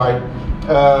right?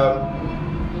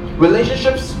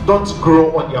 Relationships don't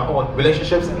grow on their own.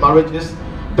 Relationships and marriages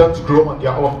don't grow on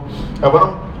their own. And when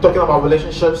I'm talking about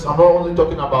relationships, I'm not only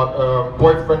talking about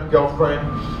boyfriend, girlfriend.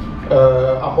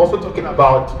 I'm also talking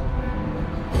about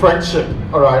friendship.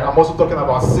 All right. I'm also talking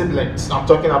about siblings. I'm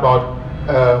talking about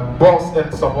boss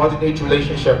and subordinate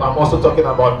relationship. I'm also talking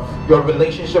about your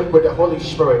relationship with the Holy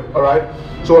Spirit. All right.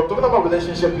 So I'm talking about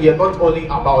relationship here, not only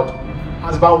about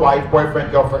husband, wife,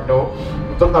 boyfriend, girlfriend. No,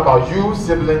 I'm talking about you,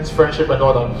 siblings, friendship, and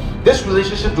all that. This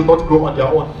relationship do not grow on their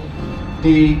own.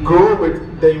 They grow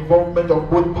with the involvement of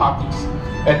both parties,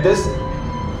 and this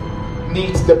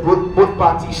needs the both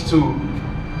parties to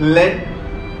learn,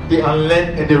 they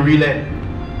unlearn, and they relearn.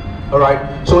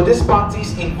 Alright, so these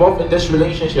parties involved in this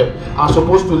relationship are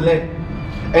supposed to learn,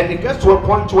 and it gets to a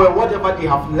point where whatever they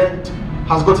have learned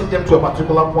has gotten them to a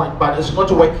particular point, but it's not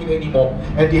working anymore,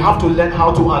 and they have to learn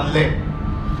how to unlearn.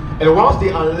 And once they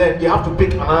unlearn, they have to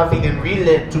pick another thing and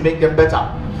relearn to make them better.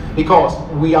 Because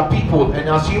we are people, and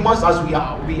as humans, as we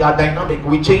are dynamic,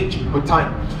 we change with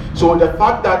time. So the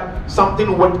fact that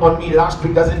something worked on me last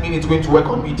week doesn't mean it's going to work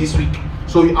on me this week.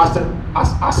 So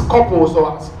as couples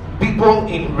or as people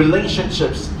in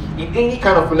relationships, in any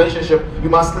kind of relationship, you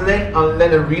must learn,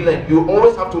 unlearn, and relearn. You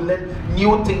always have to learn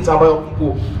new things about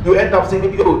people. You end up saying,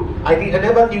 maybe, oh, I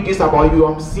never knew this about you.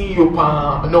 I'm seeing you.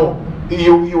 No,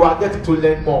 you are getting to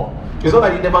learn more. It's not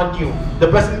that you never knew.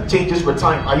 The person changes with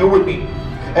time. Are you with me?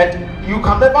 And you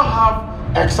can never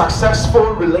have a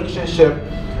successful relationship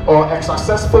or a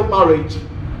successful marriage,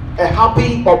 a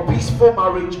happy or peaceful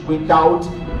marriage, without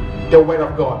the Word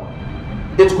of God.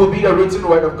 It could be the written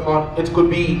Word of God, it could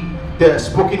be the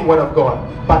spoken Word of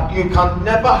God, but you can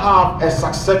never have a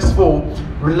successful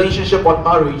relationship or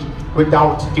marriage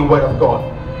without the Word of God.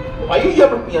 Are you here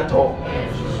with me at all?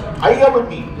 Are you here with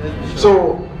me?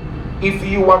 So if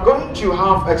you are going to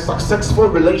have a successful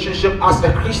relationship as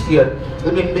a Christian,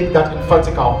 let me make that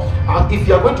emphatical. And if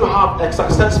you are going to have a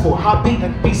successful, happy,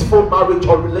 and peaceful marriage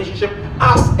or relationship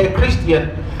as a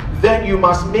Christian, then you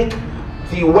must make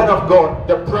the Word of God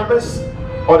the premise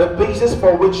or the basis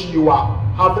for which you are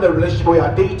having a relationship, or you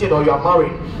are dating, or you are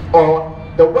married. Or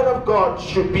the Word of God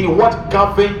should be what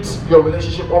governs your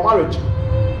relationship or marriage.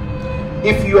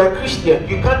 If you are a Christian,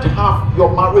 you can't have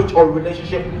your marriage or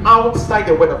relationship outside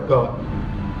the Word of God.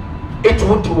 It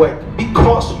won't work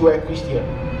because you are a Christian.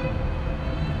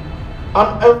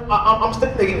 I'm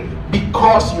stating again,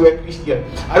 because you are a Christian.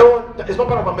 It's not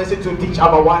part of my message to teach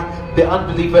about why the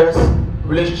unbelievers'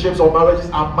 relationships or marriages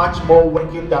are much more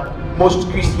working than most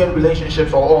Christian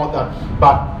relationships or all that.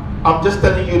 But I'm just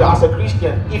telling you that as a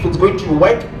Christian, if it's going to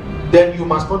work, then you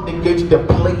must not negate the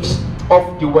place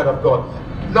of the Word of God.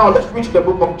 Now let's read the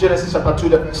book of Genesis chapter 2,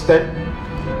 verse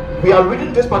 10. We are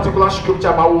reading this particular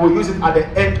scripture, but we will use it at the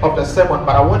end of the sermon.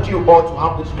 But I want you all to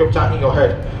have the scripture in your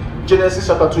head. Genesis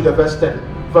chapter 2, verse 10.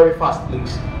 Very fast,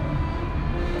 please.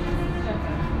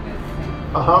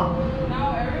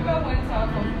 Now a river went out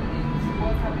of Eden to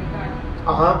water the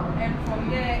garden. And from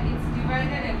there it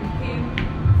divided and became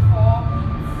 4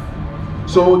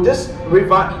 pits. So this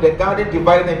river in the garden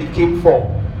divided and became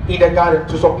 4 in the garden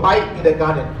to supply in the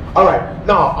garden. Alright,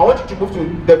 now I want you to move to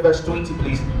the verse 20,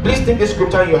 please. Please take this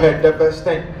scripture in your head, the verse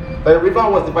 10. The river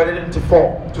was divided into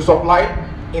 4 to supply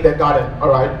in the garden.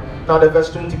 Alright, now the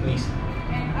verse 20, please.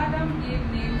 And Adam gave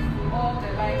names to all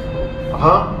the livestock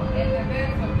and the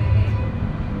birds of the air,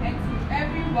 and to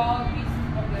every wild beast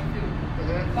of the field.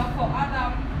 But for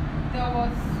Adam there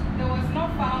was not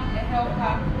found a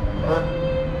helper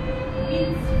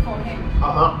meet for him.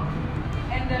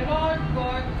 And the Lord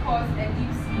God caused a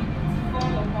deep sleep to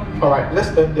fall upon him. Alright, let's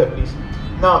end there, please.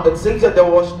 Now it says that there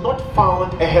was not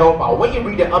found a helper. When you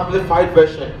read the Amplified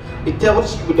Version, it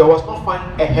tells you there was not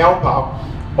found a helper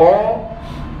or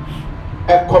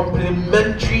a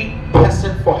complementary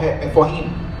person for him.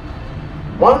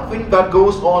 One thing that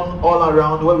goes on all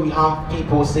around where we have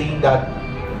people saying that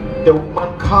the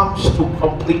woman comes to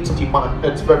complete the man,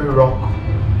 it's very wrong.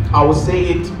 I will say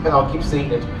it and I'll keep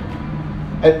saying it.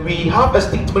 And we have a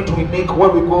statement we make where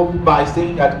we go by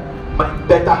saying that my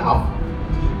better half,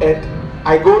 and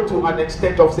I go to an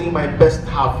extent of saying my best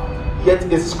half, yet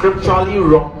it's scripturally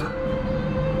wrong.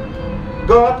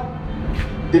 God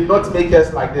did not make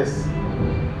us like this.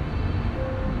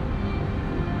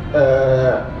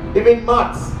 Even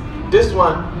maths, this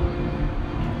one,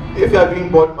 if you are doing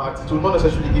board maths, it will not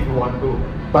necessarily give you 1 go.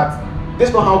 But this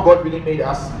is not how God really made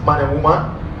us, man and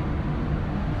woman.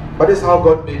 But this is how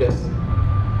God made us.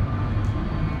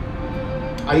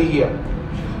 Are you here?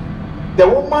 The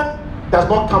woman does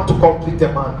not come to complete the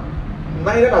man.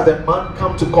 Neither does the man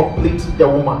come to complete the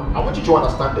woman. I want you to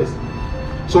understand this.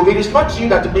 So it is not you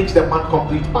that makes the man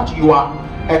complete, but you are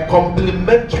a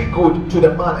complementary good to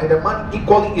the man, and the man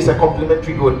equally is a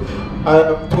complementary good.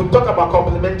 To talk about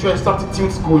complementary and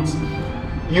substitute goods,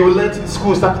 you will learn in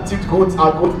school substitute goods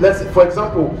are good. Let's say, for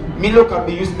example, Milo can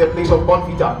be used in the place of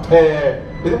Bonvita.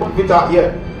 Is it Bonvita?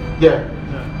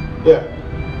 Yeah.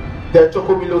 The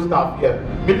Choco Milo stuff. Yeah,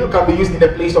 Milo can be used in the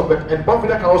place of it, and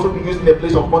Bonvita can also be used in the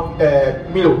place of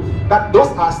Milo. That those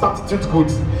are substitute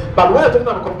goods. But when we're talking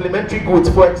about complementary goods,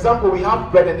 for example, we have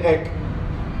bread and egg.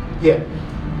 Yeah.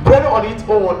 Bread on its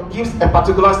own gives a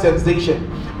particular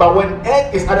sensation, but when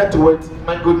egg is added to it,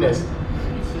 my goodness,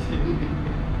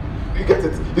 you get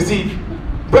it. You see,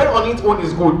 bread on its own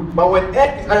is good, but when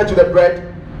egg is added to the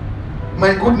bread,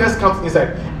 my goodness comes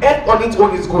inside. Egg on its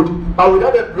own is good, but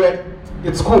without the bread,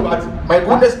 it's cool, but my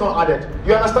goodness not added.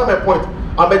 You understand my point?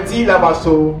 I'm a tea lover,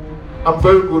 so I'm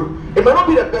very good. It might not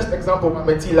be the best example, but I'm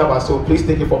a tea lover, so please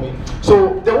take it for me.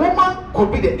 So the woman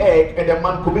could be the egg, and the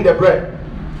man could be the bread.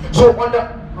 So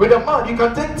with a man, you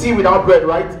can take tea without bread,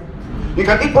 right? You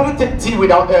can equally take tea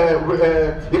without.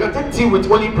 You can take tea with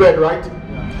only bread, right?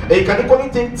 And you can equally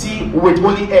take tea with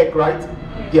only egg, right?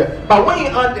 Yeah. But when you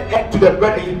add the egg to the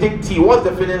bread and you take tea, what's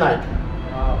the feeling like?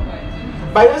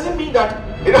 But it doesn't mean that.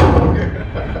 It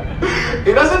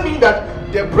doesn't mean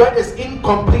that the bread is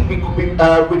incomplete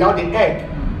without the egg,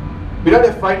 without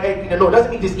the fried egg. No, it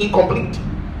doesn't mean it's incomplete.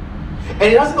 And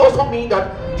it doesn't also mean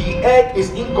that the egg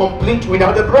is incomplete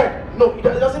without the bread. No, it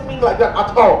doesn't mean like that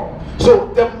at all.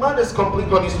 So the man is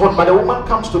complete on his own, but the woman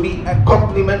comes to be a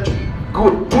complementary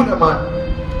good to the man.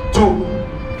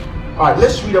 Alright,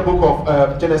 let's read the book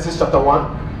of Genesis chapter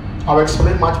 1. I'll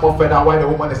explain much more further why the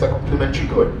woman is a complementary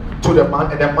good to the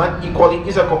man, and the man equally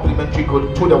is a complementary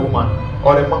good to the woman.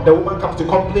 Or the woman comes to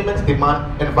complement the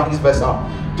man, and vice versa.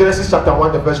 Genesis chapter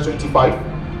 1, the verse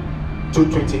 25 to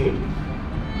 28. The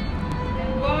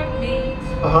wild beasts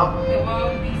of the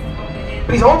earth.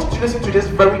 Please, I want you to listen to this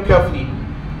very carefully.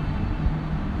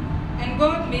 And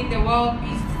God made the wild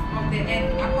beasts of the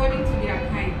earth according to their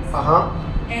kinds,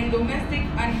 and domestic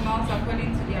animals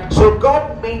according to their kinds. So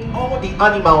God made all the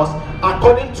animals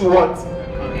according to what?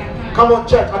 Come on,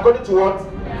 church. According to what?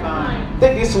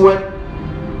 Take this word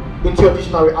into your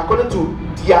dictionary. According to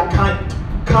their kind.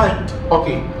 Kind.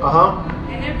 Okay.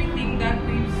 And everything that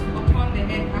creeps upon the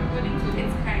earth according to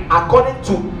its kind. According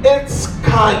to its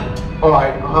kind.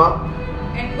 Alright,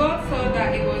 And God saw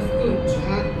that it was good,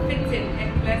 fitting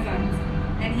and pleasant,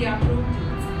 and he approved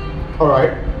it.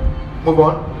 Alright, move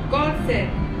on. God said,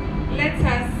 let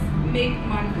us make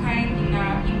mankind in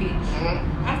our image,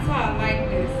 after our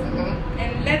likeness,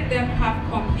 and let them have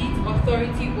complete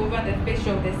authority over the fish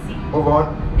of the sea, move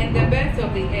on, and the birds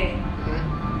of the air,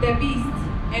 the beasts,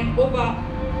 and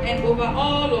over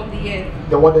all of the earth.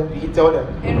 The what did he tell them?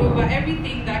 And over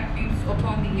everything that creeps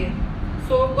upon the earth.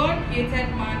 So God created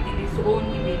man in his own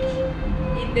image.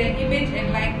 In the image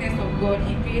and likeness of God,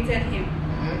 he created him.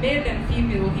 Male and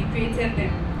female, he created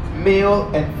them. Male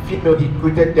and female, he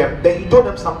created them. Then he told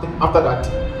them something after that.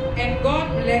 And God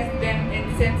blessed them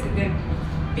and said to them,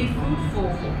 be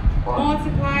fruitful,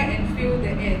 multiply and fill the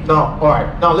earth. Now,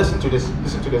 alright, now listen to this.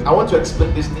 Listen to this. I want to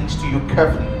explain these things to you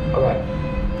carefully. Alright.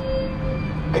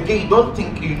 Again, don't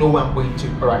think you know where I'm going to.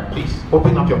 Alright, please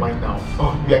open up your mind now.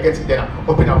 Oh, we are getting there now.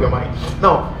 Open up your mind.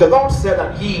 Now, the Lord said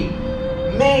that he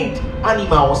made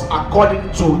animals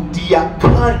according to their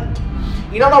kind.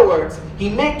 In other words, he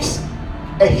makes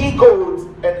a he-goat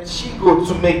and a she-goat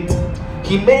to mate.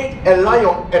 He made a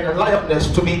lion and a lioness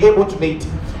to be able to mate.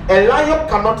 A lion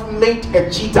cannot mate a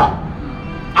cheetah.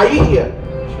 Are you here?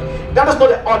 That is not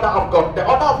the order of God. The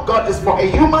order of God is for a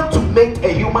human to mate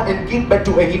a human and give birth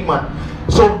to a human.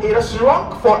 So it is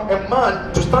wrong for a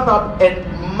man to stand up and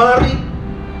marry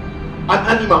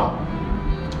an animal.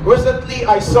 Recently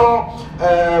I saw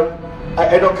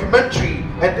a documentary,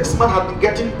 and this man had been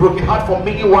getting broken heart for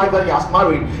many wives that he has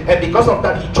married, and because of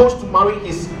that he chose to marry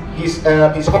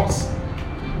his horse.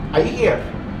 Are you here?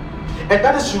 And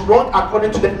that is wrong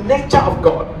according to the nature of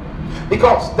God,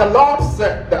 because the Lord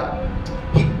said that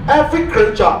every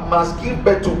creature must give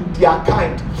birth to their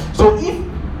kind. So if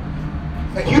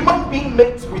a human being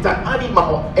mates with an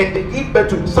animal and they give birth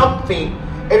to something,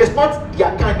 it is not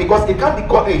their kind, because it can't be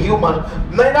called a human.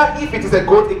 Neither if it is a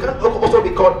goat, it can also be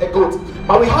called a goat.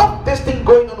 But we have this thing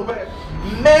going on where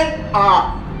men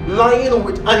are lying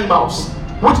with animals,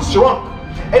 which is wrong.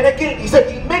 And again, he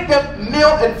said he made them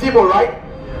male and female, right?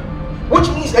 Which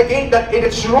means again that it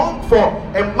is wrong for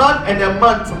a man and a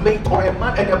man to mate, or a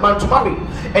man and a man to marry.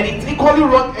 And it's equally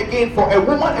wrong again for a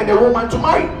woman and a woman to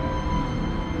marry.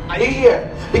 Are you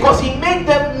here? Because he made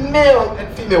them male and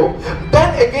female.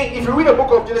 Then again, if you read the book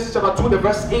of Genesis chapter 2, the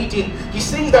verse 18, he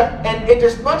says that, and it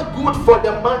is not good for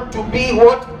the man to be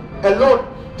what? Alone.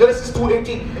 Genesis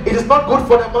 2:18. It is not good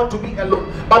for the man to be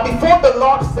alone. But before the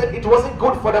Lord said it wasn't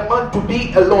good for the man to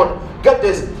be alone, get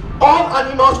this, all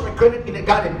animals were created in the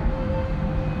garden.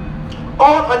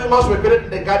 All animals were created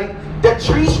in the garden. The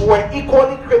trees were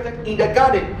equally created in the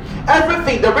garden.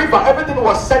 Everything, the river, everything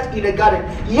was set in the garden.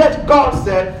 Yet God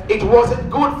said it wasn't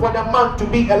good for the man to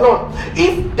be alone.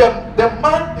 If the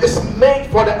man is made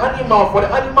for the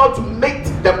animal to mate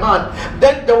the man,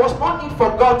 then there was no need for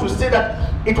God to say that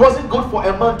it wasn't good for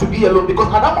a man to be alone,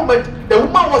 because at that moment the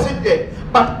woman wasn't there,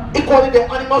 but equally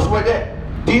the animals were there.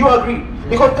 Do you agree?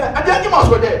 Because the animals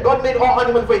were there. God made all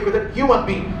animals for a created human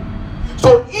being.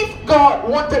 So if God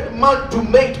wanted man to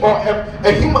mate, or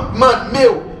a human man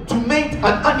male to mate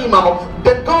an animal,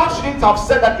 then God shouldn't have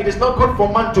said that it is not good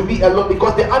for man to be alone,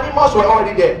 because the animals were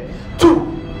already there.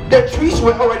 2, the trees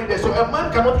were already there. So a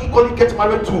man cannot equally get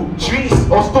married to trees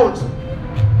or stones.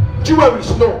 Jewelry,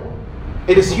 no.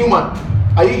 It is human.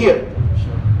 Are you here?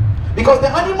 Because the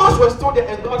animals were still there,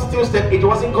 and God still said it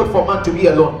wasn't good for man to be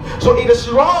alone. So it is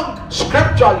wrong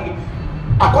scripturally,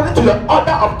 according to the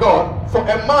order of God, for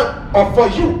a man or for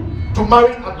you to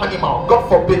marry an animal. God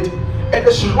forbid. It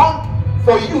is wrong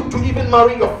for you to even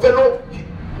marry your fellow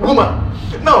woman.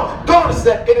 Now, God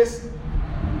said it is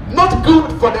not good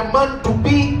for the man to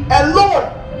be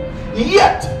alone.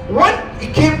 Yet, when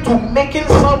it came to making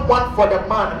someone for the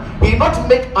man, he did not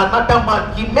make another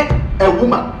man, he made a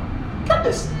woman. Get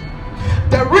this.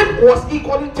 The rib was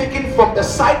equally taken from the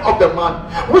side of the man,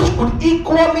 which could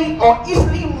equally or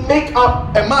easily make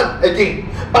up a man again.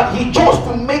 But he chose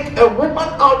to make a woman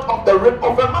out of the rib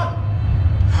of a man.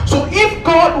 So if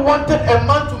God wanted a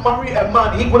man to marry a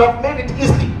man, he could have made it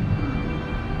easily.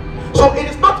 So it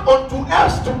is not unto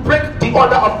us to break the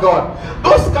order of God.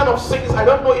 Those kind of sins, I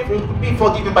don't know if it could be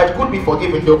forgiven, but it could be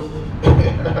forgiven though.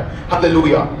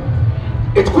 Hallelujah.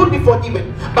 It could be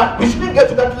forgiven, but we shouldn't get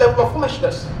to that level of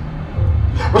foolishness.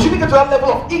 We shouldn't get to that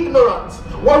level of ignorance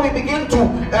where we begin to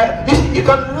you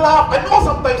can laugh. I know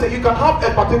sometimes that you can have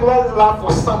a particular love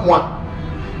for someone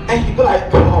and you go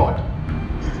like, God,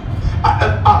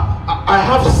 I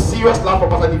have serious love for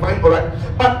Pastor Divine, alright,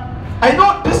 but I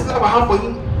know this love I have for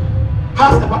him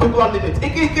has a particular limit.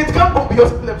 It can't go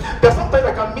beyond. There's sometimes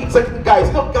I can meet certain guys,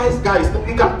 guys,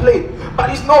 you can play, but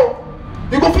it's no,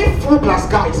 you can feel full plus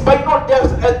guys, but you know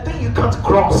there's a thing you can't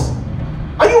cross.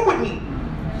 Are you with me?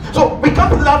 So we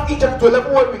can't love each other to a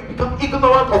level where we become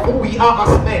ignorant of who we are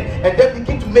as men and then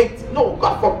begin to mate. No,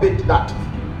 God forbid that.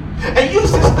 And you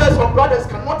sisters or brothers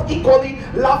cannot equally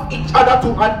love each other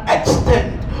to an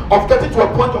extent of getting to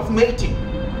a point of mating.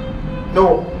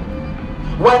 No.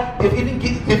 Why? They've even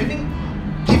given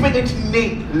it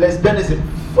name, lesbianism.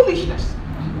 Foolishness.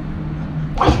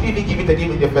 Why should you even give it a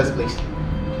name in the first place?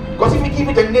 Because if you give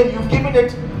it a name, you've given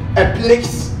it a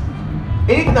place.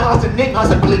 Anything that has a name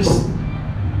has a place.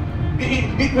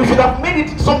 You should have made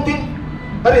it something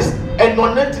that is a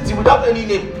non-entity without any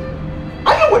name.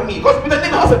 Are you with me? Because the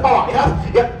name has a power.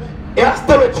 It has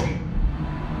territory.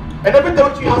 And every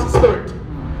territory has a spirit.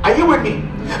 Are you with me?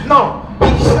 Now,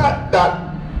 he said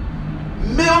that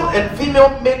male and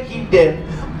female made him them.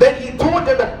 Then he told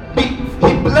them that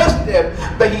he blessed them.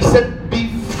 That he said, be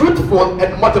fruitful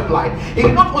and multiply. He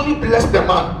did not only bless the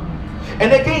man.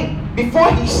 And again,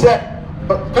 before he said,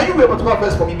 but can you read a particular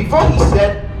verse for me? Before he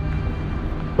said,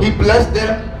 he blessed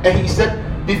them and he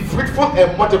said, be fruitful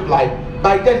and multiply.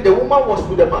 By then the woman was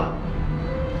with the man.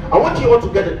 I want you all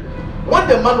to get it. When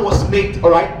the man was made,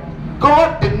 alright,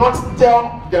 God did not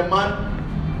tell the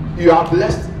man, you are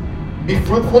blessed, be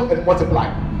fruitful and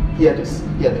multiply. Hear this.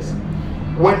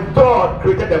 When God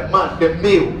created the man, the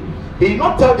male, he did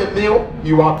not tell the male,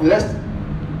 you are blessed,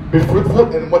 be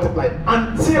fruitful and multiply,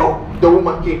 until the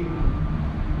woman came.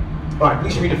 Alright,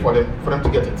 please read it for them to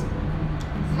get it.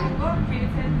 God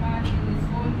created man in his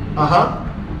own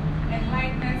image and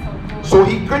likeness of God. So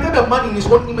he created a man in his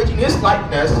own image, in his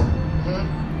likeness.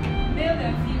 Male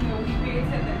and female, he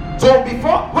created them. So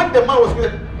before, when the man was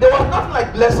created, there was nothing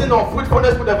like blessing or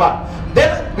fruitfulness, whatever.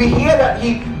 Then we hear that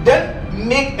he then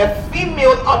made a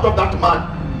female out of that man.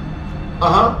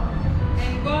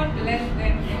 And God blessed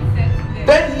them and said to them.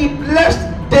 Then he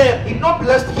blessed them. He not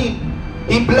blessed him.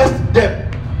 He blessed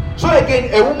them. So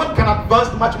again, a woman can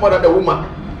advance much more than the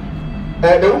woman.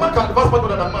 The woman can advance much more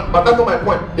than a man, but that's not my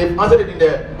point. They've answered it in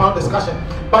the panel discussion.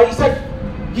 But he said,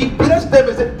 he blessed them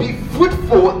and said, be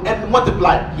fruitful and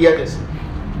multiply. Hear this.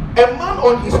 A man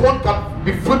on his own can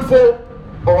be fruitful,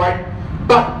 alright,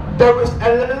 but there is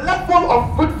a level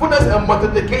of fruitfulness and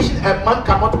multiplication a man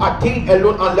cannot attain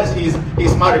alone unless he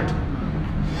is married.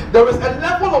 There is a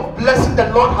level of blessing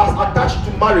the Lord has attached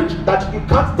to marriage that you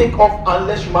can't take off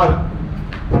unless you marry.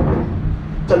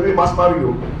 Tell me, must marry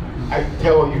you. I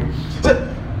tell you. So,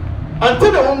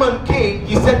 until the woman came,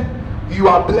 he said, you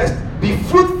are blessed, be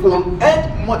fruitful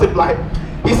and multiply.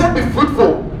 He said, be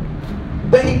fruitful.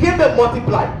 Then he gave them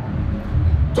multiply.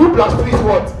 2 plus 2 is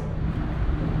what?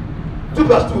 2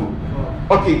 plus 2.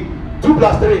 Okay. 2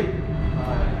 plus 3.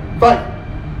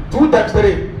 5. 2 times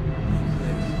 3.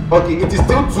 Okay. It is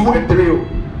still 2 and 3.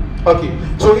 Okay.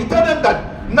 So he told them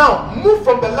that now move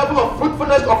from the level of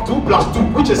fruitfulness of 2 plus 2,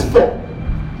 which is 4.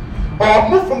 Or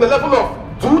move from the level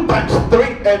of 2 times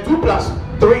 3, 2 plus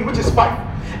 3, which is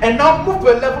 5. And now move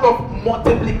to a level of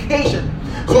multiplication.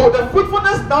 So the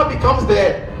fruitfulness now becomes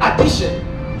the addition.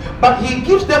 But he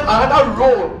gives them another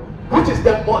role, which is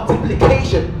the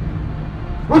multiplication,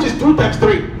 which is 2 times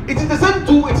 3. It is the same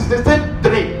 2, it is the same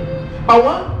 3. But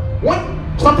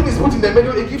when something is put in the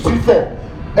middle, it gives you 4.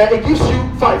 It gives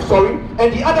you 5, sorry.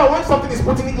 And the other, when something is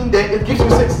put in there, it gives you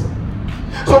 6.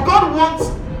 So God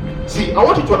wants, see, I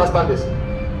want you to understand this.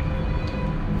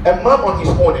 A man on his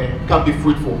own can be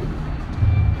fruitful.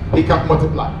 He can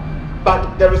multiply.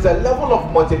 But there is a level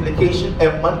of multiplication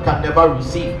a man can never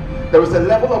receive. There is a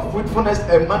level of fruitfulness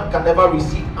a man can never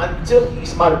receive until he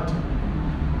is married.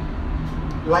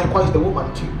 Likewise, the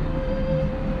woman too.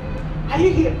 Are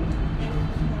you here?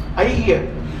 Are you here?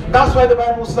 That's why the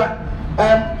Bible said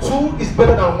 2 is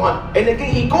better than 1. And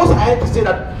again, he goes ahead to say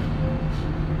that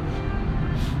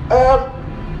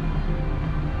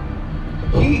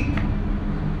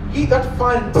he that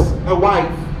finds a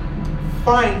wife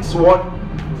finds what?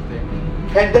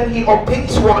 And then he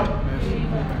obtains what?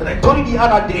 And I told you the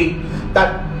other day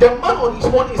that the man on his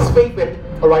own is favored,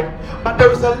 alright? But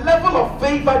there is a level of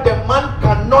favor the man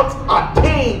cannot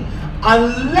attain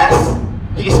unless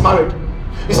he is married.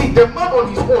 You see, the man on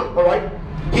his own, alright,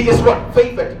 he is what?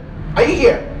 Favored. Are you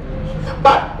here?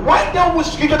 But why then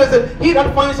was scripture that says he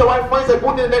that finds a wife finds a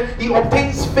good thing and then he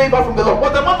obtains favor from the Lord?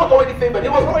 Well, the man was already favored. He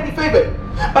was already favored.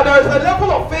 But there is a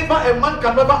level of favor a man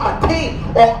can never attain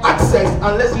or access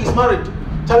unless he is married.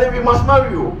 Tell him we must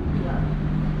marry you.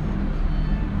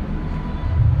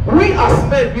 We as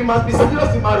men, we must be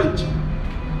serious in marriage.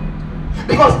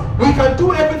 Because we can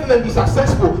do everything and be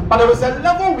successful, but there is a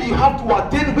level we have to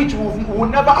attain which we will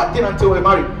never attain until we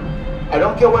marry. I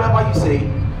don't care whatever you say.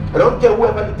 I don't care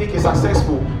whoever you think is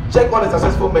successful. Check all the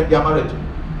successful men, they are married.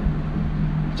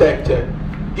 Check.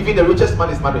 Even the richest man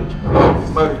is married.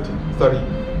 He's married. Sorry.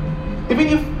 Even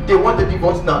if they want a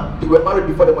divorce now, they were married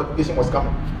before the multiplication was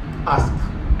coming. Ask.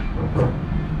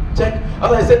 Check.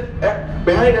 As I said,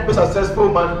 behind every successful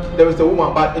man, there is a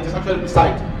woman, but it is actually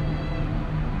beside.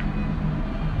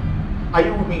 Are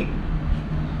you with me?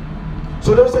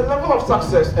 So there is a level of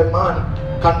success a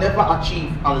man can never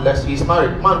achieve unless he is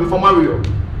married. Man, before Mario.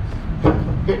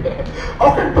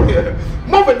 Okay.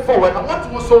 Moving forward, I want to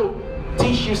also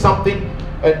teach you something,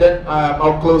 and then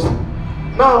I'll close.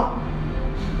 Now,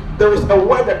 there is a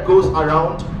word that goes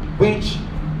around which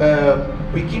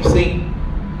we keep saying,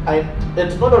 and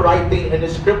it's not the right thing, and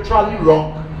it's scripturally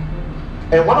wrong.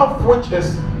 And one of which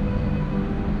is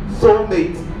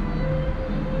soulmate.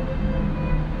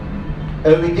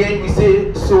 And again we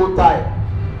say soul tie.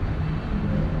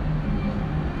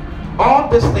 All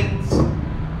these things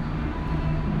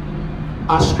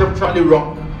are scripturally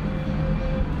wrong.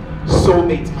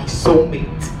 Soulmate, my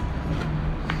soulmate.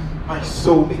 My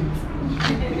soulmate.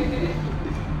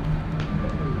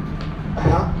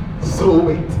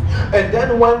 Soulmate. And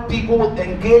then when people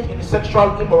engage in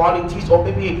sexual immoralities, or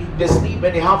maybe they sleep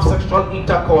and they have sexual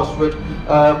intercourse with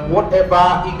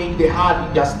whatever image they had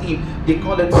in their sleep, they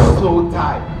call it soul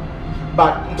tie.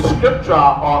 But in scripture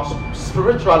or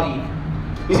spiritually,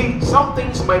 you see, some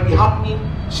things might be happening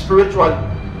spiritually.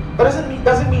 That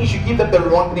doesn't mean you should give them the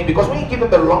wrong name, because when you give them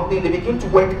the wrong name, they begin to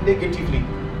work negatively.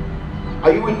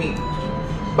 Are you with me?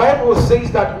 Bible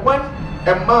says that when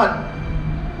a man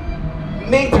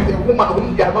made with a woman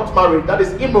whom they are not married, that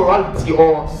is immorality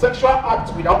or sexual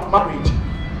act without marriage,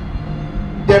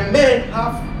 the men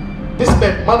have, this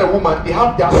man and woman, they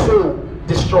have their soul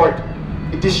destroyed.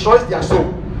 It destroys their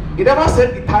soul. It never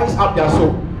said it ties up their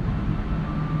soul.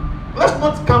 Let's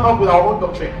not come up with our own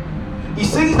doctrine. He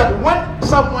says that when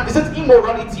someone, it says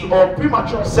immorality or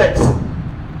premature sex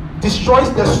destroys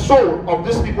the soul of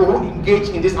these people who engage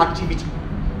in this activity.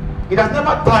 It has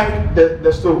never tied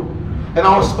the soul. And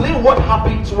I'll explain what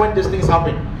happens when these things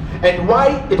happen and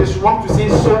why it is wrong to say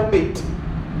soulmate.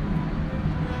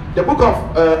 The book of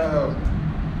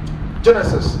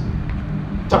Genesis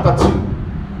chapter 2.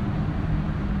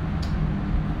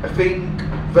 I think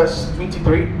verse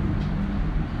 23.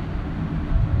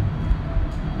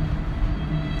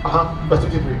 Verse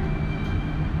 23.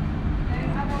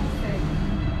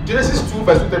 Genesis 2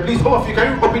 verse 23. Please, all of you,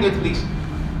 can you open it, please?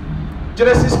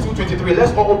 Genesis 2:23.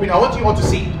 Let's all open. I want you all to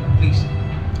see it, please.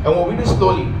 And we'll read it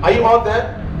slowly. Are you all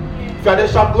there? Yes. If you are there,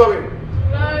 shout glory.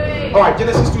 Glory. Alright,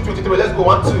 Genesis 2:23. Let's go.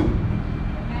 1, 2. And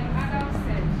Adam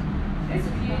said, this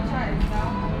creature is now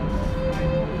bone of my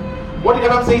bone. What did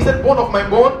Adam say? He said, bone of my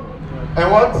bone.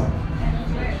 And what? And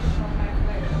flesh of my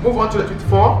flesh. Move on to the 24.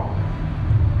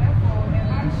 Therefore, a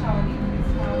man shall leave his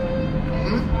father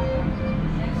and his mother,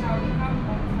 and shall become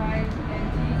contrite and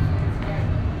cleave to his wife,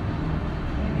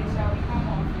 and they shall become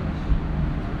one flesh.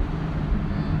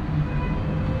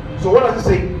 So what does it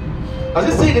say? Does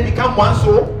it say they become one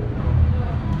soul?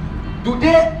 Do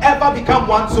they ever become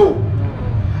one soul?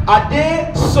 Are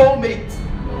they soulmates?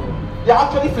 They are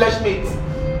actually flesh mates.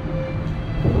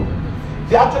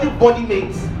 They are actually body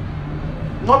mates,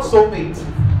 not soulmates.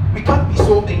 We can't be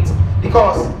soulmates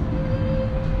because,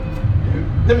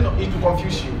 let me not need to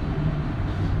confuse you,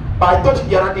 but I thought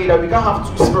the other day that we can't have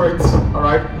two spirits,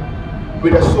 alright,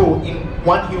 with a soul in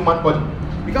one human body.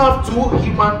 We can't have two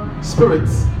human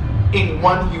spirits in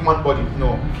one human body.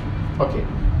 No. Okay.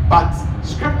 But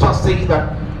scripture says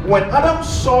that when Adam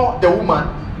saw the woman,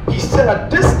 he said that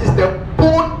this is the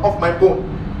bone of my bone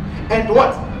and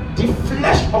what? The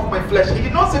flesh of my flesh. He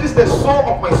did not say this is the soul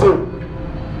of my soul.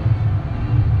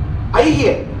 Are you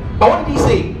here? But what did he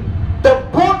say? The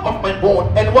bone of my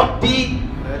bone and what? The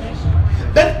flesh.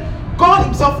 Then God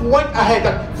himself went ahead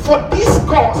that for this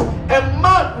cause a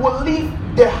man will leave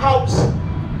the house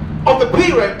of the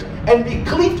parent and be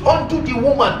cleaved unto the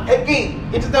woman. Again,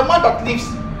 it is the man that lives.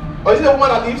 Or is it the woman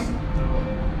that lives?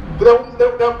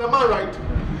 The man, right?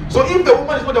 So if the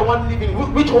woman is not the one living,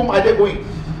 which home are they going?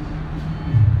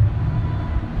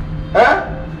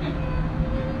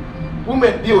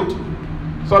 Women build.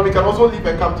 So we can also leave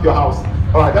and come to your house.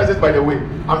 Alright, that's just by the way.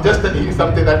 I'm just telling you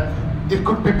something that it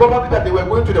could be probably that they were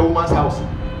going to the woman's house.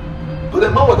 So the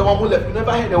man was the one who left. You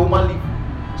never heard the woman leave.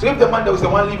 So if the man that was the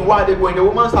one leaving, why are they going to the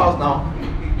woman's house now?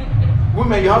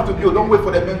 Women, you have to build. Don't wait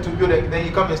for the men to build and then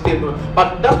you come and stay.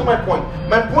 But that's not my point.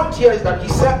 My point here is that he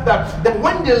said that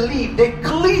when they leave, they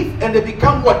cleave and they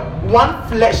become what? One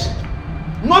flesh.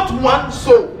 Not one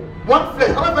soul. One flesh.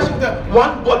 Another version is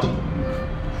one body.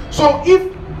 So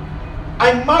if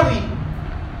I marry,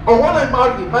 or when I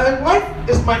marry, my wife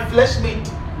is my flesh mate.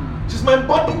 She's my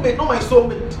body mate, not my soul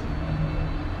mate.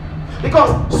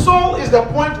 Because soul is the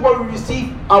point where we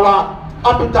receive our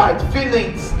appetite,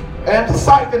 feelings, and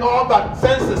sight and all that,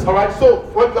 senses, alright? So,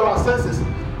 where there are senses.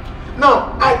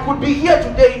 Now, I could be here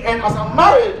today and as I'm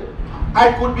married,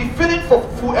 I could be feeling for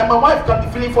food and my wife can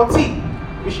be feeling for tea.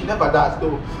 Which she never does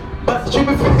though. But she'll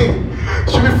be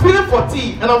feeling for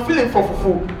tea and I'm feeling for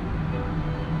food.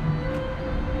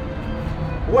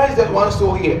 Where is that one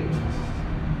soul here?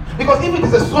 Because if it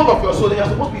is the soul of your soul, then you're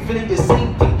supposed to be feeling the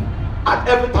same thing at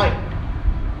every time.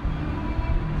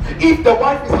 If the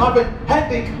wife is having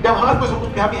headache, the husband is supposed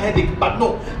to be having headache. But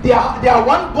no, they are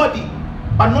one body,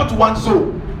 but not one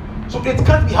soul. So it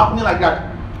can't be happening like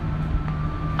that.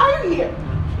 Are you here?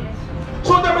 Yes.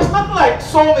 So there is nothing like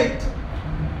soulmate.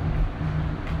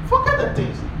 Forget the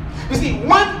things. You see,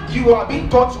 when you are being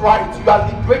taught right, you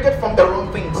are liberated from the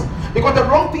wrong things. Because the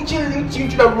wrong teaching leads you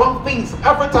to the wrong things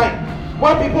every time.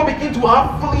 When people begin to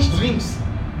have foolish dreams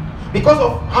because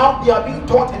of how they are being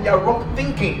taught and their wrong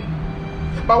thinking.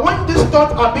 But when these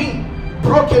thoughts are being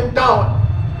broken down,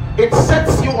 it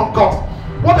sets you on course.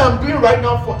 What I'm doing right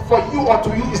now for you or to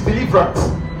you is deliverance.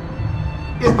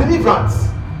 It's deliverance.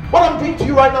 What I'm doing to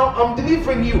you right now, I'm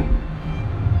delivering you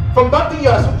from that thing you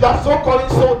are so calling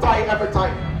soul tie every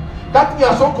time. That thing you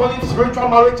are so calling spiritual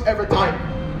marriage every time.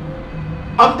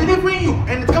 I'm delivering you,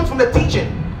 and it comes from the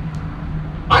teaching.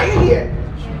 Are you here?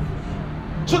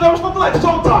 So there was nothing like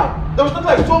soul tie. There was nothing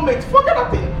like soulmate. Forget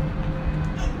that thing.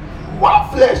 One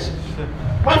flesh.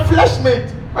 My flesh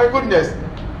mate. My goodness.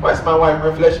 Where's my wife?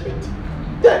 My flesh mate.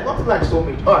 Yeah, nothing like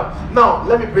soulmate. Alright. Now,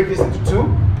 let me break this into two.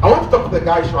 I want to talk to the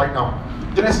guys right now.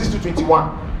 Genesis 2:21.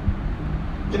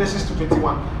 Genesis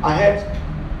 2:21. I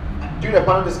heard during the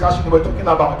panel discussion, we were talking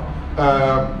about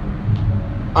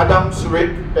Adam's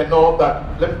rape and all that.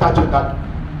 Let me touch on that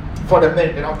for the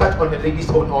men. Then I'll touch on the ladies'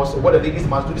 own also. What the ladies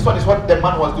must do. This one is what the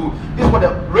man must do. This is what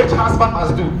the rich husband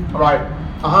must do. Alright.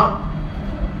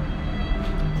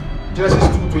 Genesis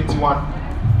 2:21.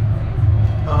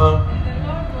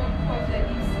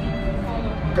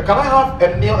 Can I have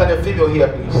a male and a female here,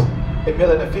 please? A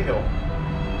male and a female.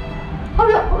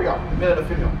 Hurry up. A male and a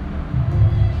female.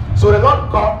 So the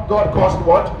Lord God caused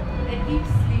what? A deep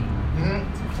sleep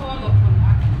to fall upon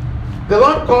Adam. The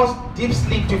Lord caused deep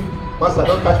sleep to... Master,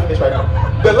 don't catch me this right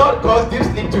now. The Lord caused deep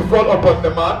sleep to fall upon the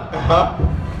man.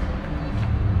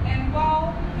 And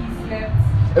while he slept...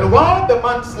 And while the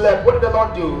man slept, what did the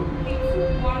Lord do? He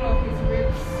took one of his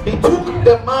ribs. He took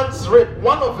the man's rib,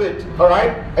 one of it,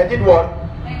 alright, and did what?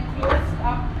 And closed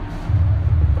up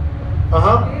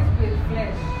Uh-huh. this with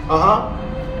flesh. Uh-huh.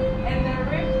 And the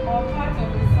rib or part of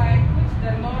the side which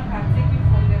the Lord had taken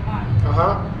from the man,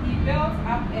 Uh-huh. he built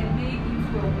up and made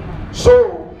into a woman.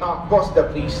 So, now pause there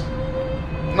please.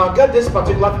 Now get this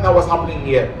particular thing that was happening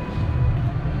here.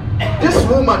 This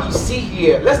woman you see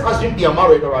here, let's assume they are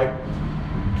married, alright?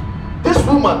 This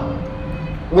woman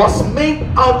was made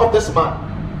out of this man.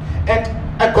 And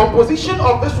a composition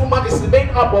of this woman is made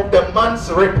up of the man's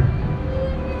rib.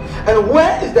 And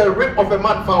where is the rib of a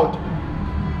man found?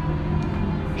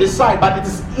 His side, but it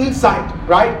is inside,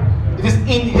 right? It is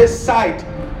in his side.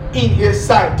 In his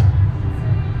side.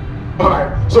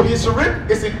 Alright, so his rib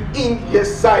is in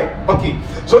his side. Okay,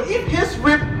 so if his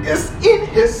rib is in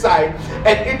his side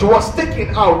and it was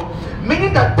taken out,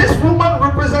 meaning that this woman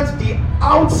represents the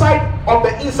outside of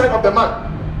the inside of the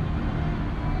man.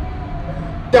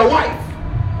 The wife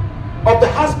of the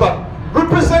husband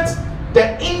represents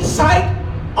the inside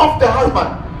of the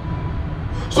husband.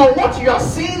 So what you are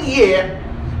seeing here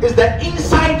is the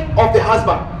inside of the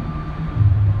husband.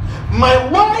 My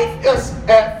wife is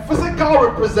a physical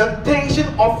representation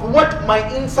of what my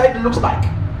inside looks like.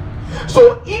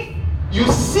 So if you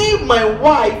see my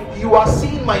wife, you are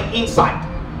seeing my inside.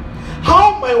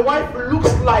 How my wife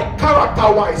looks like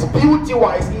character-wise,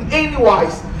 beauty-wise, in any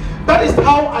wise, that is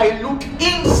how I look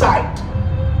inside.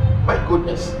 My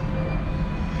goodness.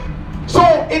 So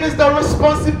it is the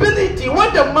responsibility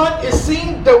when the man is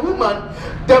seeing the woman,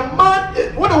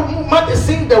 when the man is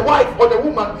seeing the wife or the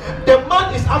woman, the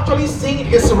man is actually seeing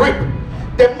his rib.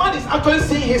 The man is actually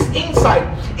seeing his inside.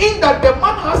 In that the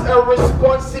man has a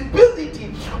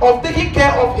responsibility of taking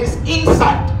care of his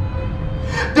inside.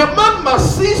 The man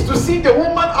must cease to see the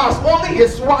woman as only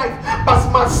his wife, but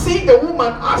must see the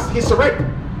woman as his rib.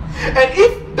 And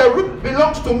if the rib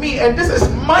belongs to me and this is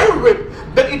my rib,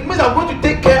 then it means I'm going to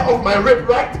take care of my rib,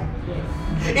 right?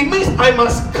 It means I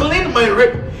must clean my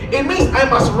rib. It means I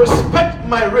must respect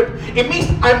my rib. It means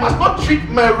I must not treat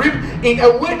my rib in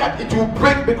a way that it will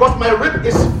break because my rib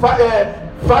is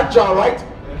fragile, right?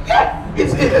 Yeah, it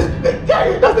is.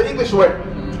 Yeah, that's the English word,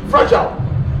 fragile.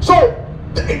 So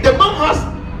the man has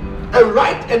a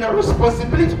right and a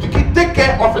responsibility to take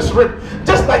care of his rib,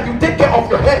 just like you take care of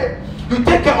your hair. You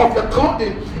take care of your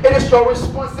clothing. It is your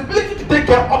responsibility to take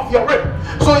care of your rib.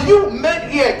 So you men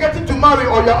here getting to marry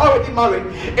or you're already married,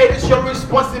 it is your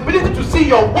responsibility to see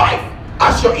your wife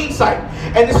as your inside.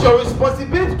 And it's your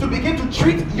responsibility to begin to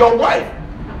treat your wife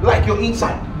like your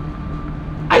inside.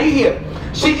 Are you here?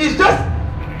 She is just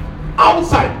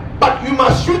outside, but you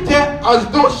must treat her as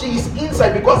though she is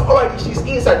inside, because already she's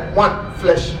inside. One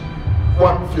flesh,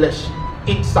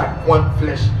 inside one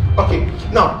flesh. Okay,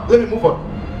 now let me move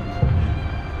on.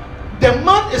 The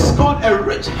man is called a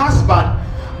rich husband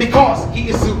because he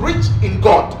is rich in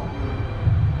God.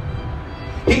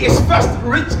 He is first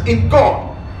rich in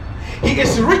God. He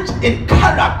is rich in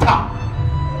character.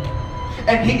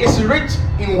 And he is rich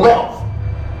in wealth.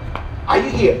 Are you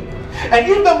here? And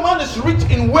if the man is rich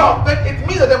in wealth, then it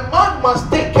means that the man must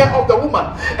take care of the woman.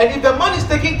 And if the man is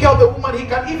taking care of the woman, he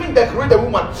can even decorate the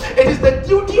woman. It is the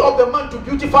duty of the man to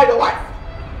beautify the wife.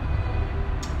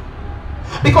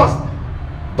 Because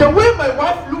the way my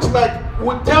wife looks like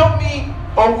would tell me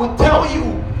or would tell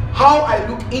you how I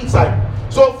look inside.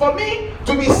 So for me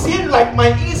to be seen like my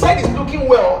inside is looking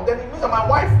well, then it means that my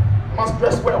wife must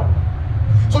dress well.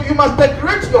 So you must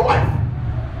decorate your wife.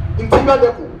 Interior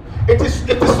decor. It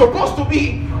is supposed to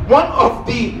be one of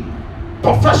the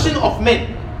profession of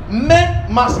men.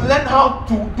 Men must learn how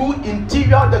to do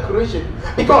interior decoration,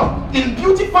 because in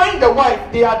beautifying the wife,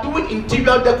 they are doing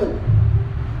interior decor.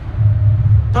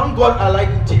 Thank God I like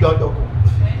interior decor,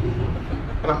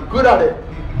 and I'm good at it.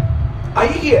 Are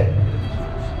you here?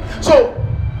 So,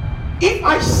 if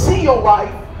I see your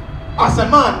wife as a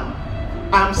man,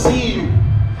 I'm seeing you.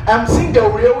 I'm seeing the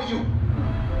real you.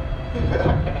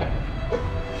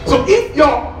 So if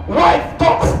your wife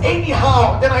talks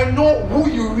anyhow, then I know who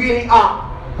you really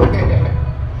are.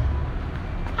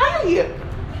 Are you here?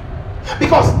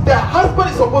 Because the husband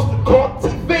is supposed to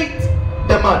cultivate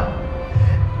the man.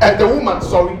 And the woman,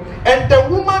 sorry. And the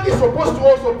woman is supposed to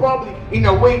also probably, in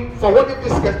a way, for what it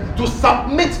is, to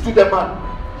submit to the man.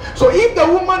 So if the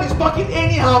woman is talking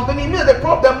anyhow, then it means the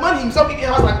man himself even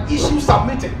has an issue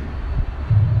submitting.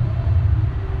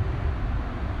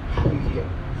 Are you here?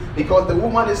 Because the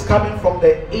woman is coming from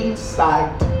the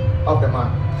inside of the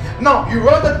man. Now, you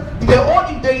read that in the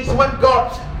olden days when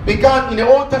God began, in the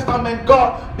Old Testament,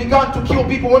 God began to kill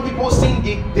people. When people sin,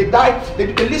 they die.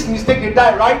 They least mistake, they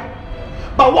die, right?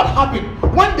 But what happened?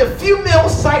 When the female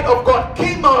side of God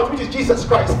came out, which is Jesus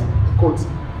Christ, quotes,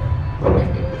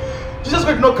 Jesus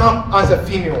Christ did not come as a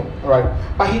female, right?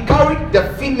 But he carried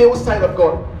the female side of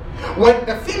God. When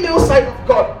the female side of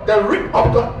God, the rib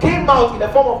of God, came out in the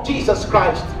form of Jesus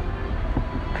Christ,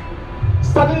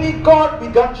 suddenly God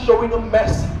began showing him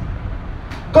mercy.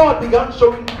 God began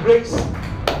showing grace.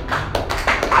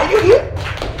 Are you here?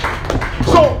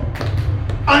 So,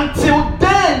 until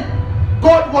then,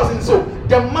 God wasn't so.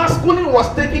 The masculine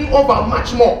was taking over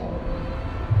much more.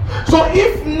 So,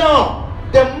 if now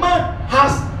the man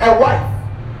has a wife,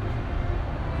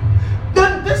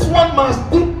 then this one must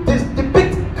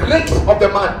depict grace of the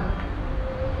man.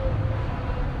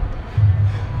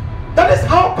 That is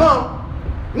how come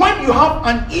when you have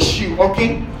an issue,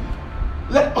 okay,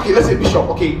 let's say Bishop,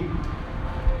 okay,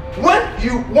 when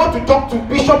you want to talk to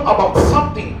Bishop about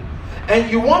something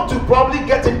and you want to probably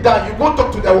get it done, you go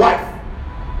talk to the wife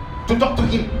to talk to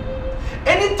him.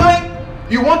 Anytime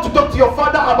you want to talk to your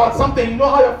father about something, you know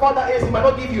how your father is, he might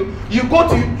not give you, you go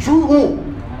to you through who?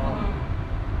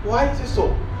 Why is it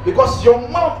so? Because your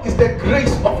mouth is the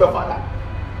grace of your father.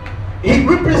 He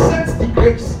represents the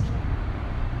grace.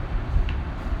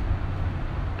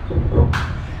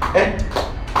 And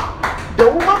the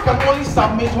woman can only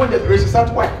submit when the grace is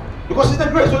at work, because she's the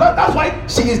grace. So that's why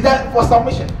she is there for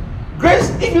submission. Grace,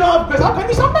 if you don't have grace, how can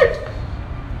you submit?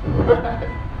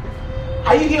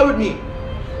 Are you here with me?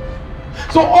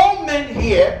 So all men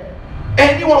here,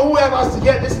 anyone who ever has to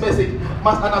hear this message,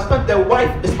 must understand the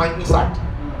wife is my inside.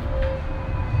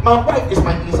 My wife is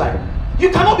my inside. You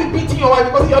cannot be beating your wife,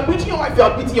 because if you are beating your wife, you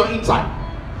are beating your inside.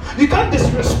 You can't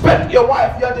disrespect your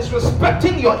wife, you are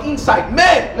disrespecting your inside.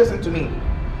 Men, listen to me.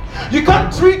 You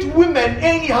can't treat women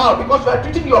anyhow, because you are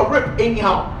treating your rib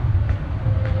anyhow.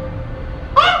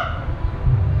 Huh?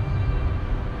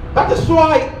 That is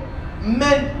why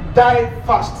men die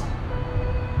fast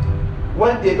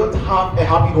when they don't have a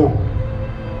happy home,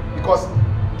 because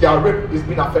their rib is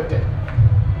being affected.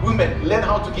 Women, learn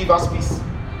how to give us peace.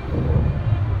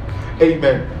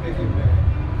 Amen.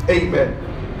 Amen.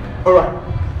 Amen. All right.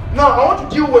 Now I want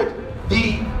to deal with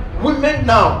the women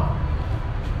now.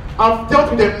 I've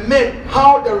dealt with the men,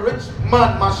 how the rich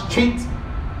man must treat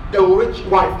the rich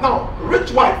wife. Now,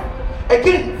 rich wife,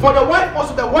 again, for the wife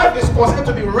also, the wife is considered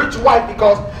to be rich wife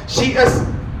because she is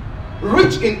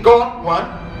rich in God, one,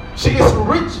 she is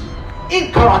rich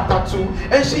in character, two,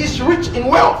 and she is rich in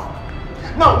wealth.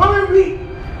 Now, when we read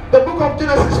the book of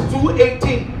Genesis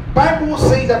 2:18, Bible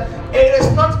says that it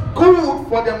is not good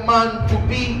for the man to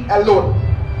be alone.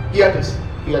 Hear this,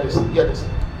 hear this, hear this.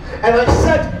 And I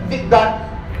said that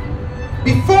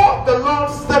before the Lord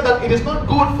said that it is not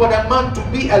good for the man to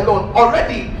be alone,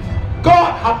 already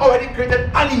God had already created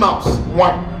animals,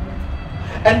 one,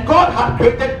 and God had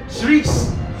created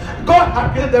trees. God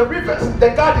had created the rivers, the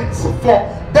gardens, for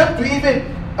them to even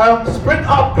spread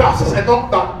out grasses and all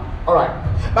that. All right.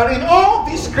 But in all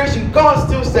this creation, God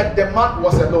still said the man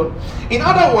was alone. In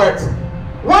other words,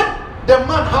 when the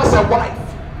man has a wife,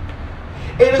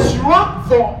 it is wrong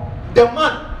for the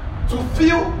man to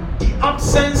feel the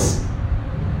absence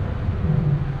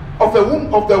of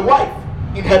the wife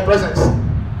in her presence.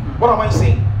 What am I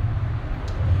saying?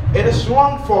 It is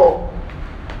wrong for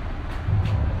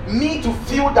me to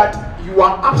feel that you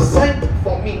are absent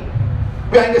from me.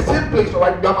 We are in the same place,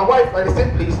 right? You are my wife, we are in the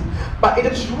same place. But it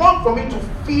is wrong for me to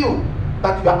feel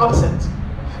that you are absent.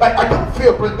 Like I can't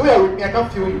feel, when you are with me, I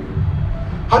can't feel you.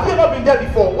 Have you ever been there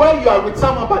before, where you are with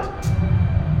someone, but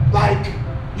like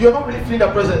you're not really feeling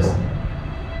the presence?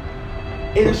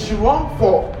 It is wrong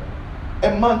for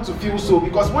a man to feel so,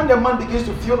 because when the man begins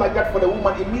to feel like that for the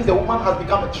woman, it means the woman has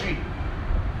become a tree.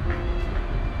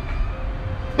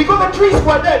 Because the trees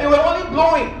were there, they were only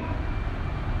blowing.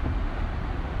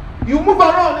 You move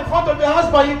around in front of the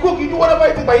husband, you cook, you do whatever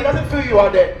it is, but he doesn't feel you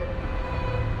are there.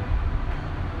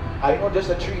 Are you not just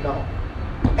a tree now?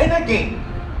 And again,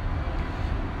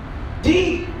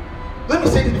 let me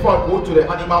say this before I go to the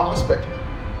animal aspect.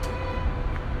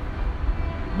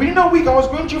 Within a week, I was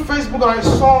going through Facebook and I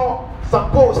saw some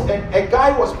posts, and a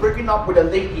guy was breaking up with a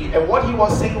lady, and what he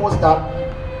was saying was that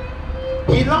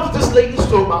he loves this lady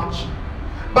so much,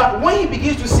 but when he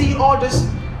begins to see all this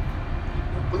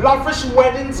lavish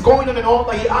weddings going on and all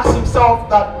that, he asks himself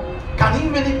that, can he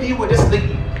really be with this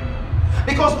lady?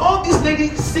 Because all this lady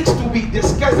seeks to be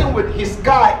discussing with his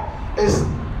guy is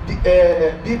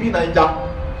BB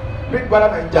Naija, Big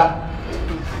Brother Naija.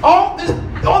 All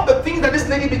the things that this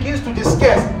lady begins to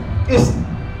discuss is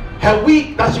her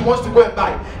wig that she wants to go and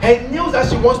buy, her nails that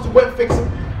she wants to go and fix.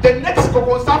 The next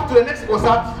concert to the next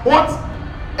concert, what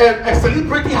a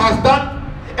celebrity has done,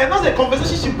 and that's the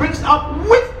conversation she brings up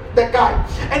with the guy.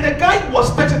 And the guy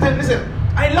was texting, listen,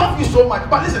 I love you so much,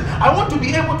 but listen, I want to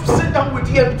be able to sit down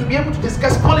with you and to be able to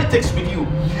discuss politics with you.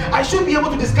 I should be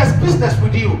able to discuss business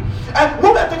with you. And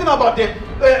when we're talking about the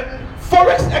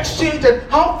forex exchange and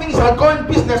how things are going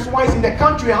business-wise in the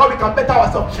country, how we can better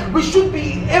ourselves, we should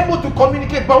be able to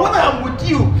communicate. But when I am with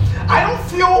you, I don't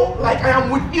feel like I am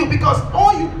with you, because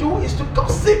all you do is to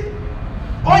gossip.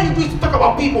 All you do is to talk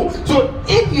about people. So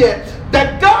in here,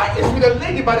 the guy is with a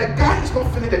lady, but the guy is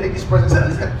not feeling the lady's presence. Say,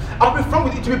 listen, I'll be frank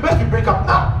with you. It will be best we break up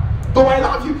now. Do I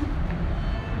love you?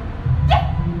 Yeah.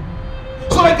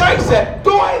 So the guy said,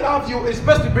 do I love you? It's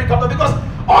best to break up now, because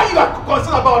all you are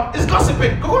concerned about is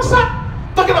gossiping.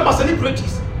 Talking about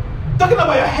celebrities, talking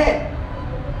about your hair.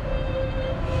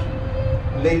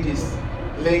 Ladies,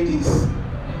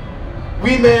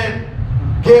 women,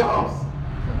 girls,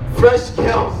 fresh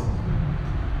girls,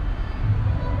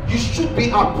 you should be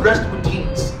abreast with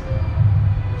things.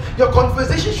 Your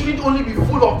conversation shouldn't only be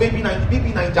full of baby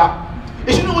Naija.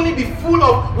 It shouldn't only be full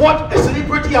of what a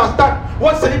celebrity has done,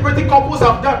 what celebrity couples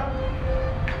have done.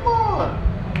 Come on.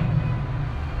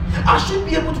 I should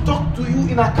be able to talk to you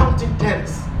in accounting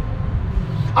terms.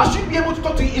 I should be able to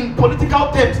talk to you in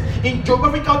political terms, in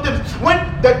geographical terms. When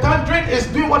the tangerine is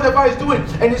doing whatever it's doing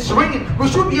and it's raining, we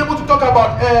should be able to talk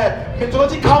about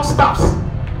mythological stuffs.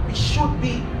 We should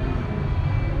be.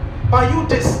 Buy you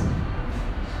this,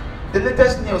 the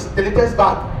latest nails, the latest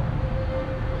bag,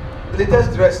 the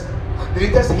latest dress, the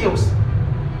latest heels.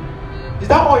 Is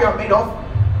that all you're made of?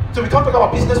 So we can't talk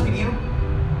about business with you?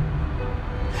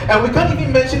 And we can't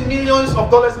even mention millions of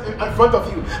dollars in front of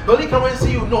you. The only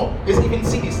currency you know is even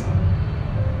cedis.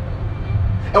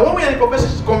 And when we are in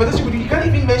conversation with you, you can't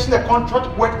even mention a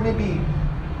contract worth maybe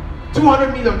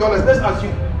 $200 million. Let's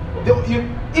assume.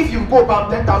 If you go about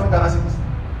 10,000 Ghana cedis.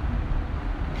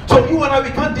 So you and I,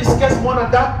 we can't discuss more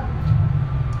than that.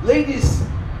 Ladies,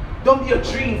 don't be a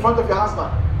tree in front of your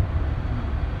husband.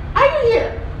 Are you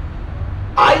here?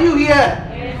 Are you here?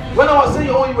 Yes. When I was saying,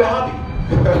 oh, you were happy.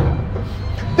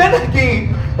 Then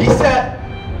again, he said,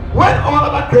 when all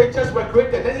other creatures were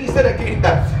created, then he said again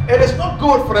that it is not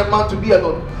good for a man to be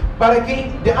alone. But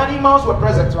again, the animals were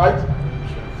present, right?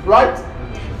 Right?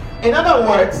 In other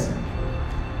words,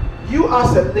 you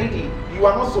as a lady, you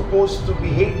are not supposed to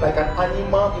behave like an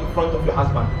animal in front of your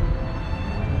husband.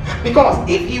 Because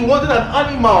if he wanted an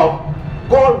animal,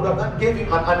 God would have not gave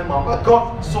him an animal. But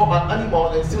God saw an animal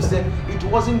and still said it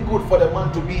wasn't good for the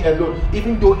man to be alone,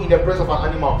 even though in the presence of an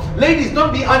animal. Ladies,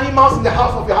 don't be animals in the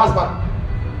house of your husband.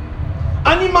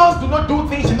 Animals do not do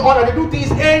things in order. They do things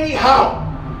anyhow.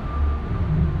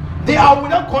 They are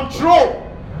without control.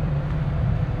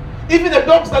 Even the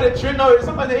dogs that they train now,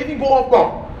 sometimes they even go off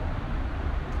guard.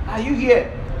 Are you here?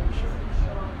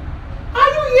 Are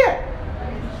you here?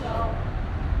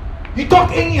 You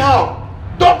talk anyhow.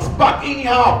 Dogs bark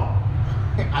anyhow.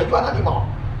 Are you an animal?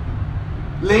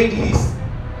 Ladies,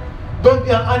 don't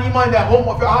be an animal in the home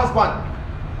of your husband.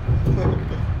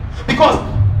 Because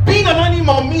being an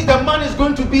animal means the man is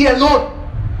going to be alone.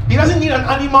 He doesn't need an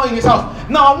animal in his house.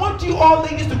 Now I want you all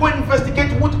ladies to go and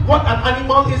investigate what an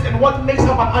animal is and what makes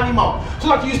up an animal, so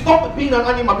that you stop being an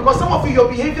animal. Because some of you, your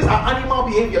behaviors are animal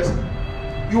behaviors.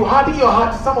 You harden your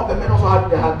heart. Some of the men also harden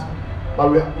their heart. But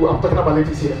I'm talking about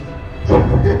ladies here.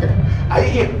 Are you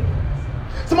here?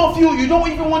 Some of you, you don't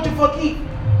even want to forgive.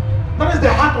 That is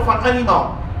the heart of an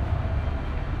animal.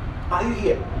 Are you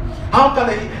here? How can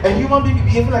a human being be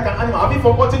behaving like an animal? Have you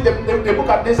forgotten the book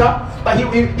of Nisa? That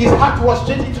his heart was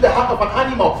changed into the heart of an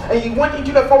animal, and he went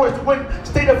into the forest to go and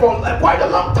stay there for quite a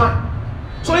long time.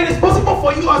 So it is possible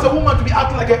for you as a woman to be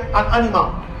acting like an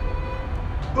animal.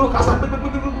 Look,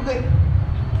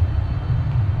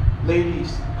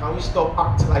 ladies, can we stop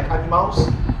acting like animals?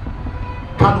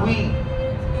 Can we?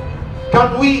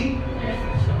 Can we?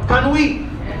 Can we?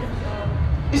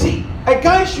 You see, a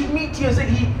guy should meet you and say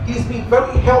he's been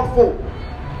very helpful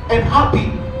and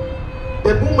happy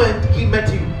the moment he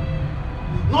met you.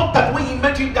 Not that when he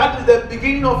met you, that is the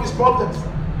beginning of his problems.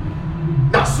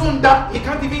 That soon that he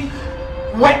can't even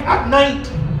work at night.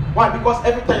 Why? Because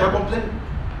every time you're complaining.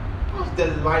 What's the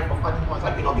life of animals?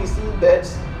 Have you not been seeing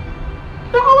birds?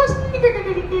 They're always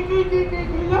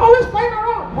flying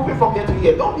around, moving from here to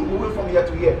here. Don't be moving from here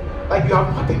to here like you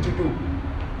have nothing to do.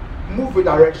 Move with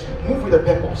direction, move with a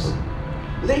purpose.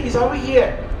 Ladies, are we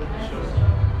here?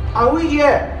 Are we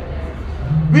here?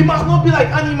 We must not be like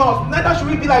animals, neither should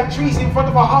we be like trees in front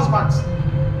of our husbands.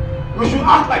 We should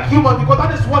act like humans because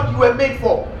that is what you were made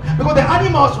for. Because the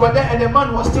animals were there and the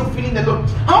man was still feeling alone.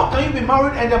 How can you be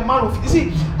married and the man will feel? You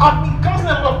see, I've been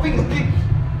counseling a lot of things.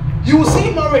 You will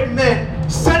see married men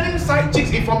sending side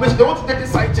chicks information. They want to get the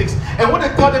side chicks. And what they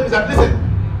tell them is that, listen,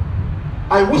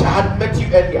 I wish I had met you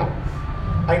earlier.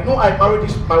 I know I married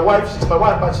my wife, she's my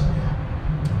wife, but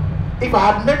if I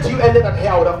had met you earlier than her,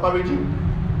 I would have married you.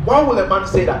 Why would a man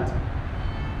say that?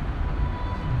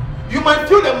 You might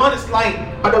feel the man is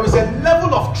lying, but there is a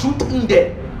level of truth in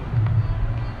there.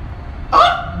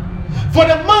 Huh? For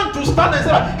the man to stand and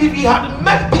say that if he had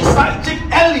met this side chick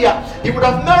earlier, he would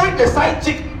have married the side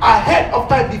chick ahead of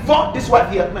time before this wife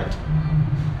he had met.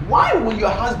 Why will your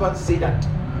husband say that?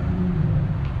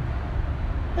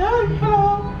 Hey,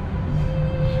 hello.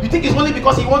 You think it's only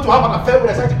because he wants to have an affair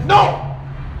with a side chick? No!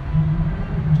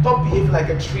 Stop behaving like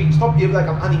a tree. Stop behaving like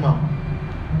an animal.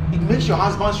 It makes your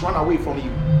husbands run away from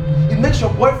you. It makes your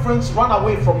boyfriends run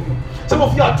away from you. Some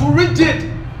of you are too rigid.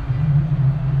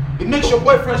 It makes your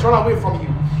boyfriends run away from you.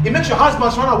 It makes your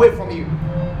husbands run away from you.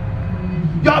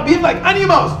 You are behaving like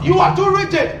animals. You are too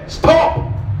rigid. Stop.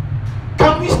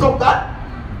 Can we stop that?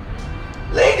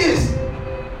 Ladies,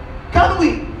 can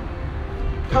we?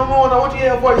 Come on, I want to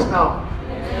hear your voice now.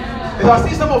 Because I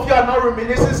see some of you are now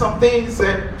reminiscing some things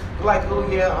and like, oh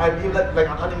yeah, I behave like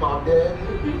an animal then.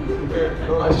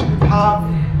 I shouldn't have.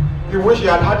 You wish you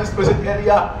had had this person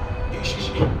earlier.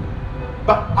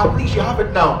 But at least you have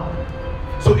it now.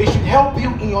 So it should help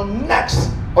you in your next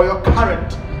or your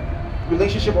current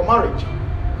relationship or marriage.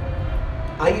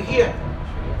 Are you here?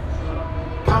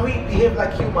 Can we behave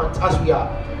like humans as we are?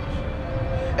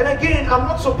 And again,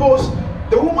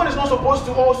 the woman is not supposed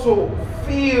to also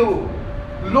feel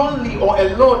lonely or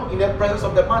alone in the presence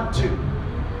of the man too.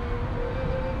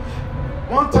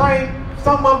 One time,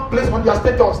 someone placed on their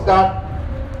status that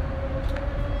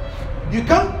you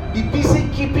can't be busy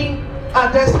keeping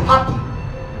others happy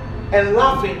and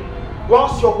laughing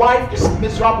whilst your wife is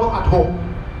miserable at home.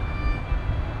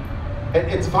 And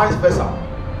it's vice versa.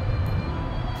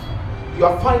 You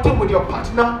are fighting with your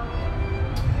partner,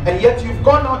 and yet you've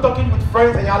gone out talking with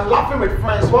friends and you are laughing with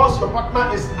friends whilst your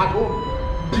partner is at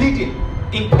home bleeding,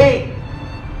 in pain.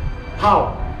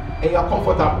 How? And you are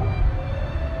comfortable.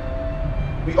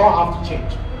 We all have to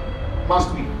change.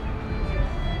 Must we?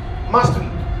 Must we?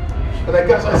 And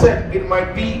again, as I said, it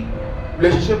might be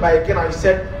relationship, but again, I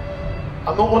said,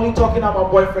 I'm not only talking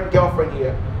about boyfriend, girlfriend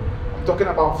here. I'm talking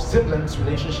about siblings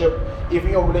relationship,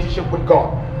 even your relationship with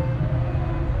God.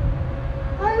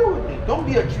 Are you with me? Don't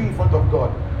be a tree in front of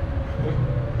God.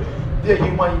 Be a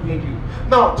human, he made you.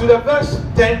 Now, to the verse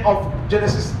 10 of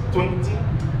Genesis 2,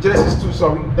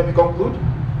 let me conclude.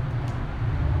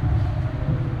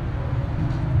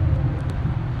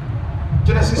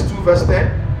 Genesis 2 verse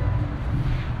 10.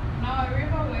 Now a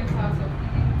river went out of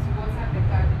Eden to water the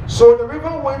garden. So the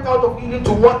river went out of Eden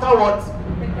to water what?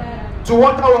 The garden. To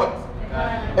water what? The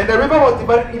garden. And the river was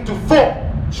divided into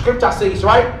 4. Scripture says,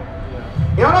 right?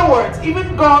 Yeah. In other words,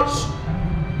 even God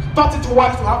thought it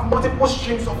wise to have multiple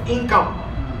streams of income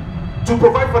to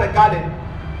provide for the garden.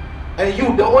 And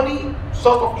you, the only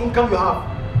source of income you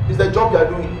have is the job you are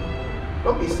doing.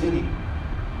 Don't be silly.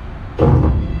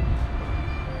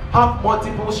 Have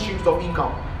multiple streams of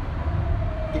income,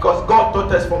 because God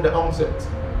taught us from the onset.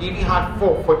 He even had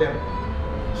 4 for them.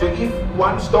 So if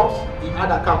one stops, the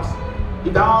other comes.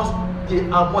 If that house, they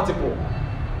are multiple.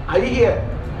 Are you here?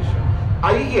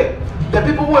 Are you here? The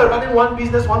people who were running one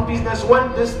business, when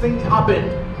this thing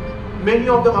happened, many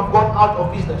of them have gone out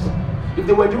of business. If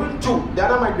they were doing 2, the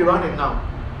other might be running now.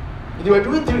 If they were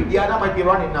doing 3, the other might be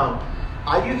running now.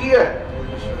 Are you here?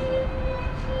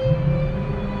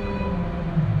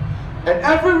 And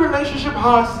every relationship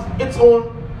has its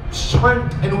own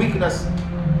strength and weakness.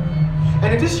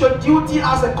 And it is your duty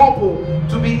as a couple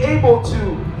to be able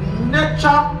to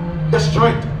nurture the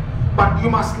strength. But you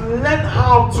must learn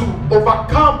how to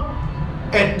overcome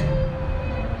and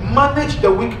manage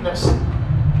the weakness.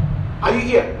 Are you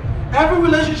here? Every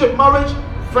relationship, marriage,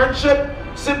 friendship,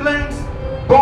 siblings,